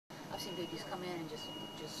I've seen babies come in and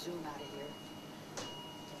just zoom out of here.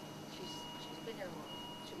 She's been there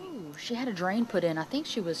long. Ooh, she had a drain put in. I think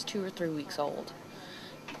she was 2 or 3 weeks old,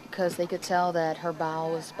 because they could tell that her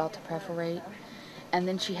bowel was about to perforate. And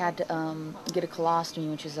then she had to get a colostomy,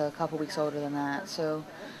 which is a couple weeks older than that. So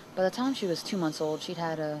by the time she was 2 months old, she'd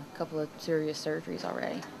had a couple of serious surgeries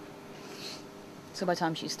already. So by the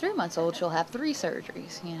time she's 3 months old, she'll have 3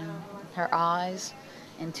 surgeries, you know, her eyes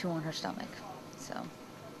and 2 on her stomach. So,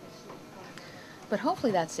 but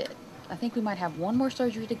hopefully that's it. I think we might have 1 more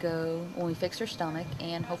surgery to go when we fix her stomach,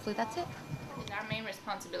 and hopefully that's it. Our main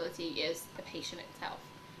responsibility is the patient itself,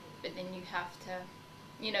 but then you have to,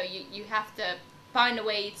 you know, you have to find a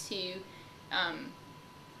way to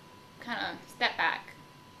kind of step back,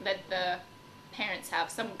 let the parents have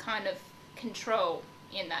some kind of control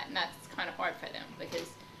in that, and that's kind of hard for them because,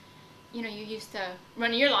 you know, you're used to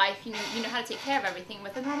running your life, you know how to take care of everything.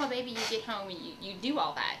 With a normal baby, you get home and you do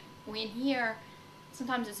all that. When here,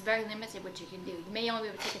 sometimes it's very limited what you can do. You may only be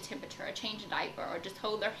able to take a temperature, or change a diaper, or just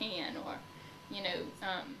hold their hand, or, you know,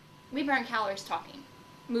 we burn calories talking,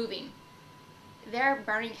 moving. They're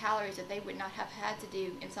burning calories that they would not have had to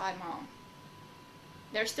do inside mom.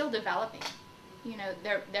 They're still developing. You know,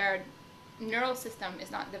 their neural system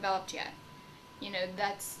is not developed yet. You know,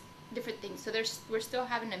 that's different things. So we're still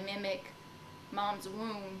having to mimic mom's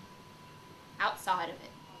womb outside of it.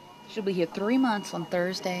 She'll be here 3 months on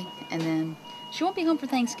Thursday, and then she won't be home for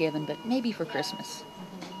Thanksgiving, but maybe for Christmas.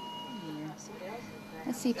 Yeah.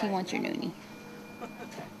 Let's see if you want your noonie.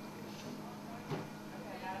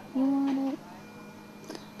 You want it?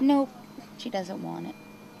 Nope, she doesn't want it.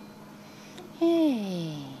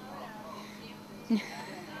 Hey.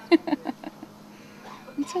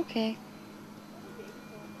 It's okay.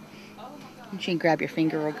 And she can grab your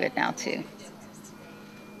finger real good now, too.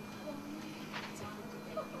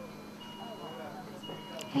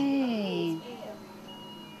 Hey.